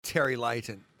Terry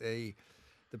Leighton, the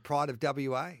pride of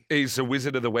WA. He's the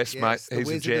Wizard of the West, mate. Yes, the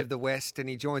Wizard of the West, and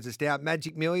he joins us now.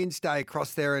 Magic Millions Day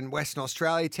across there in Western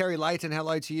Australia. Terry Leighton,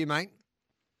 hello to you, mate.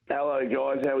 Hello,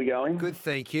 guys. How are we going? Good,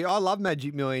 thank you. I love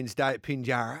Magic Millions Day at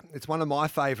Pinjarra. It's one of my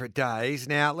favourite days.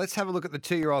 Now, let's have a look at the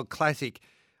 2-year-old classic.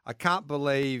 I can't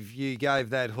believe you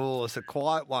gave that horse a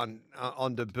quiet one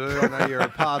on debut. I know you're a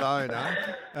part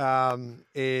owner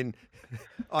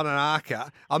on an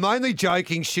Arca. I'm only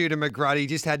joking, Shooter McGruddy. He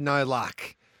just had no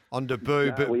luck on debut.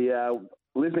 No, but we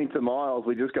listening to Miles,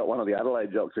 we just got one of the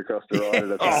Adelaide jocks across the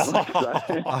ride.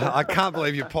 I can't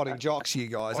believe you're potting jocks, you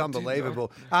guys.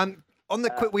 Unbelievable.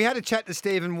 We had a chat to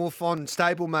Stephen Wolf on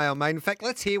Stable Mail, mate. In fact,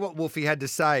 let's hear what Wolfie had to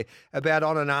say about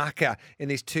Onanaka in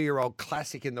this 2-year-old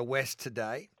classic in the West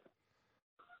today.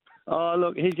 Oh,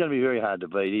 look, he's going to be very hard to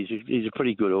beat. He's a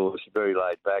pretty good horse, very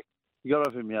laid back. He got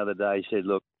off him the other day. He said,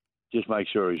 look, just make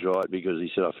sure he's right, because he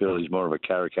said, I feel he's more of a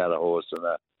Caracara horse than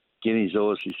a Guineas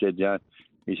horse. He said,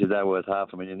 they're worth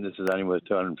 $500,000. This is only worth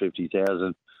 $250,000.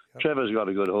 Yep. Trevor's got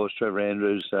a good horse, Trevor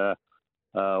Andrews,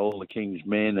 all the King's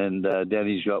men, and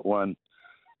Danny's got one,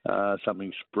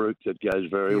 something Spruik that goes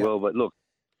very well. But look,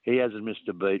 he hasn't missed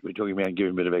a beat. We're talking about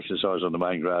giving him a bit of exercise on the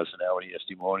main grass an hour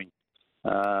yesterday morning.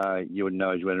 You wouldn't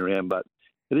know he's went around, but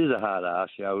it is a hard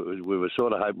ask. We were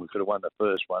sort of hoping we could have won the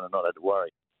first one and not had to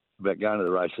worry about going to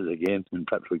the races again, and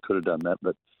perhaps we could have done that,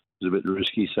 but it was a bit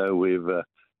risky, so we've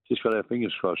just got our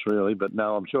fingers crossed, really. But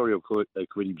no, I'm sure he'll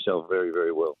acquit himself very,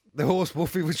 very well. The horse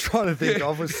Wolfie was trying to think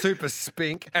of was Super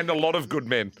Spink. And a lot of good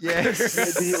men. Yes. Yeah,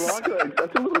 do you like it?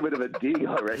 That's a little bit of a dig,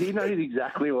 I reckon. He knows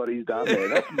exactly what he's done there.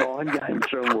 That's mind games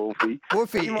from Wolfie.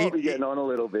 He might be getting on a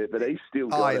little bit, but he's still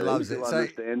got he loves He it.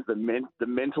 understands the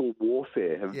mental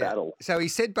warfare of battle. So he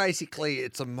said basically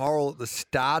it's a moral at the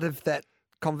start of that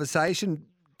conversation.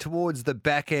 Towards the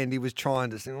back end, he was trying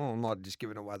to say, I'm not just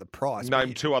giving away the price.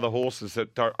 Name 2 other horses that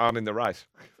aren't in the race.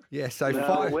 Yeah, so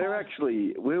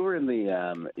we were in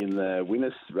the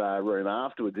winners' room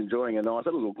afterwards, enjoying a nice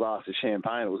little glass of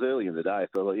champagne. It was early in the day,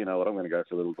 so I thought, you know what, I'm going to go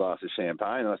for a little glass of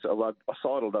champagne. And I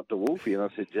sidled up to Wolfie and I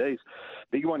said, geez,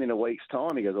 big one in a week's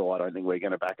time. He goes, I don't think we're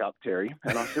going to back up, Terry.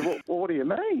 And I said, well, what do you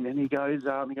mean? And he goes,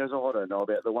 I don't know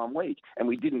about the 1 week. And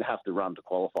we didn't have to run to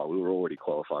qualify. We were already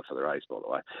qualified for the race, by the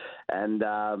way. And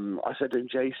I said to him,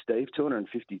 gee, Steve,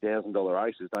 $250,000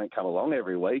 races don't come along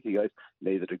every week. He goes,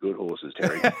 neither do good horses,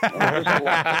 Terry.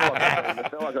 I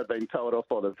felt like I'd been told off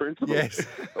by the principal. Yes.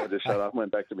 I just shut up and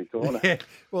went back to my corner. Yeah.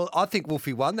 Well, I think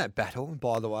Wolfie won that battle,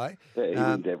 by the way. Yeah, he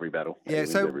wins every battle.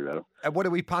 What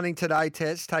are we punting today,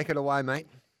 Tez? Take it away, mate.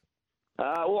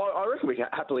 Well, I reckon we can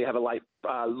happily have a late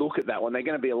look at that one. There's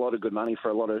going to be a lot of good money for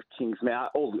a lot of Kings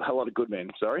Mount, a lot of good men,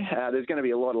 sorry. There's going to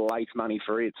be a lot of late money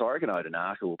for it. So I reckon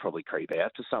Odanaka will probably creep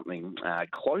out to something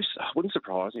close. Wouldn't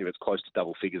surprise me if it's close to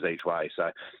double figures each way. So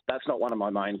that's not one of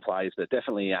my main plays, but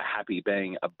definitely happy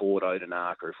being aboard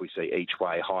Odanaka if we see each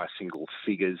way high single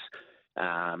figures.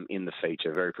 In the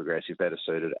feature, very progressive, better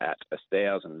suited at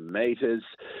 1,000 metres.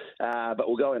 But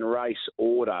we'll go in race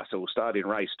order. So we'll start in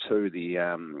race 2,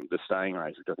 the staying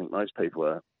race, which I think most people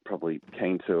are probably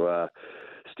keen to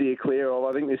steer clear of.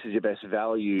 I think this is your best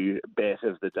value bet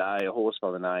of the day. A horse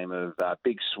by the name of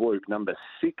Big Swoop, number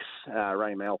 6,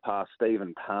 Ray Malpass,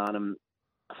 Stephen Parnham.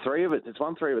 It's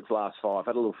won 3 of its last 5.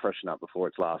 Had a little freshen up before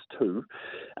its last 2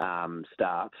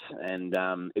 starts. And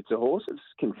it's a horse that's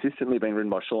consistently been ridden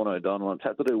by Sean O'Donnell. It's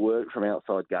had to do work from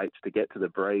outside gates to get to the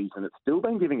breeze. And it's still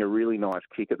been giving a really nice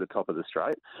kick at the top of the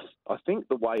straight. I think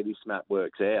the way this map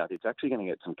works out, it's actually going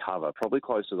to get some cover, probably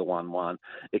close to the 1-1.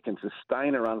 It can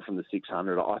sustain a run from the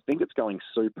 600. I think it's going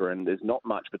super, and there's not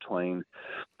much between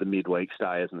the midweek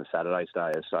stayers and the Saturday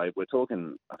stayers. So we're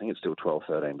talking, I think it's still $12,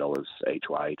 $13 each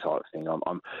way type thing.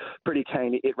 I'm pretty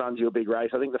keen. It runs you a big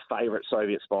race. I think the favourite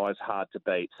Soviet Spy is hard to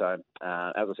beat. So, as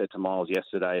I said to Miles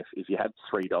yesterday, if you had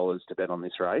 $3 to bet on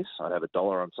this race, I'd have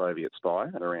 $1 on Soviet Spy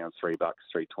at around $3,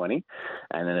 $3.20,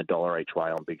 and then $1 each way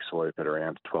on Big Swoop at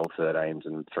around 12, 13s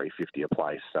and $3.50 a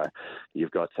place. So you've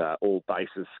got all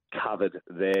bases covered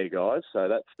there, guys. So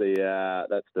that's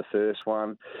the first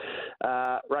one.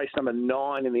 Race number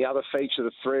 9 in the other feature,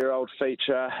 the 3-year-old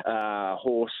feature.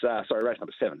 Race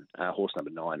number 7, horse number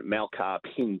 9, Malkar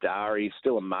Pindari,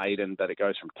 still a maiden, but it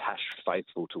goes from Tash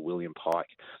Faithful to William Pike.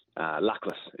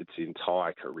 Luckless its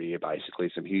entire career, basically.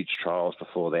 Some huge trials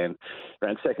before then.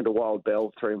 Ran second to Wild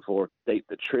Bell, 3 and 4 deep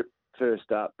the trip.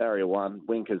 First up, Barrier 1,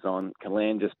 Winkers on,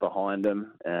 Kalan just behind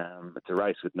them. It's a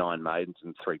race with 9 maidens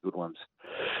and 3 good ones,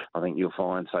 I think you'll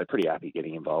find. So pretty happy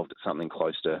getting involved at something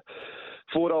close to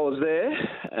 $4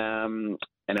 there.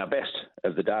 And our best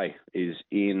of the day is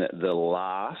in the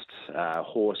last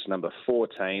horse number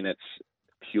 14. It's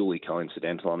purely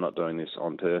coincidental. I'm not doing this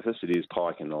on purpose. It is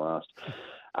Pike in the last.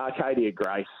 Arcadia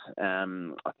Grace, I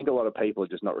think a lot of people are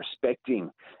just not respecting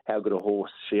how good a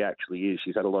horse she actually is.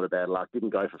 She's had a lot of bad luck. Didn't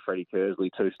go for Freddie Kersley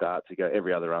 2 starts ago.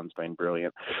 Every other run's been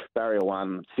brilliant. Barrier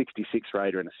 1, 66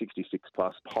 Raider and a 66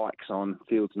 plus. Pike's on.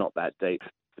 Field's not that deep.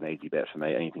 It's an easy bet for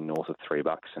me. Anything north of $3.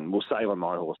 And we'll save on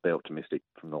my horse, Be Optimistic,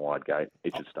 from the wide gate.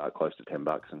 It should start close to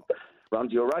 $10 and run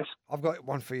to your race. I've got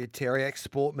one for you, Terry.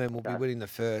 Ex-Sportman will be winning the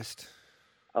first.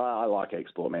 I like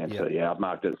Export Man too. Yeah, I've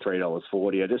marked it at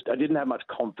 $3.40. I didn't have much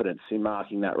confidence in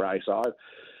marking that race. I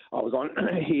was on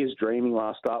Here's Dreaming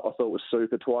last start. I thought it was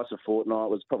super twice a fortnight.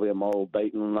 It was probably a moral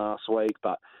beaten last week,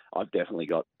 but I've definitely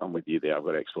I'm with you there. I've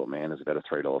got Export Man as about a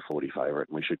 $3.40 favourite,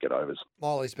 and we should get overs.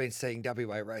 Molly's been seeing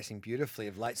WA racing beautifully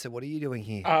of late, so what are you doing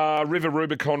here? River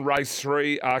Rubicon race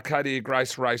 3, Arcadia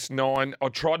Grace race 9. I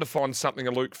tried to find something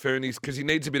of Luke Fernie's because he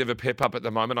needs a bit of a pep up at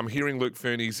the moment. I'm hearing Luke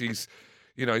Fernie's he's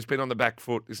been on the back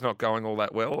foot. He's not going all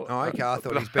that well. Oh, okay. I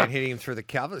thought he's been hitting him through the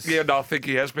covers. Yeah, no, I think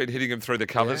he has been hitting him through the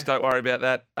covers. Yeah. Don't worry about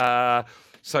that.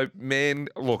 So,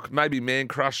 maybe Man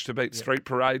Crush to beat Street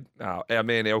Parade. Our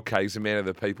man LK is a man of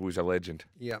the people. He's a legend.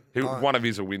 Yeah. One of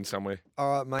his will win somewhere.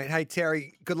 All right, mate. Hey,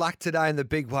 Terry, good luck today in the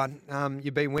big one.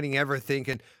 You've been winning everything,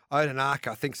 and Odenarka,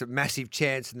 I think, is a massive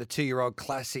chance in the 2-year-old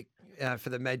classic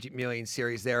for the Magic Million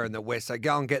series there in the West. So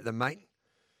go and get them, mate.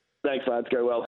 Thanks, lads. Go well.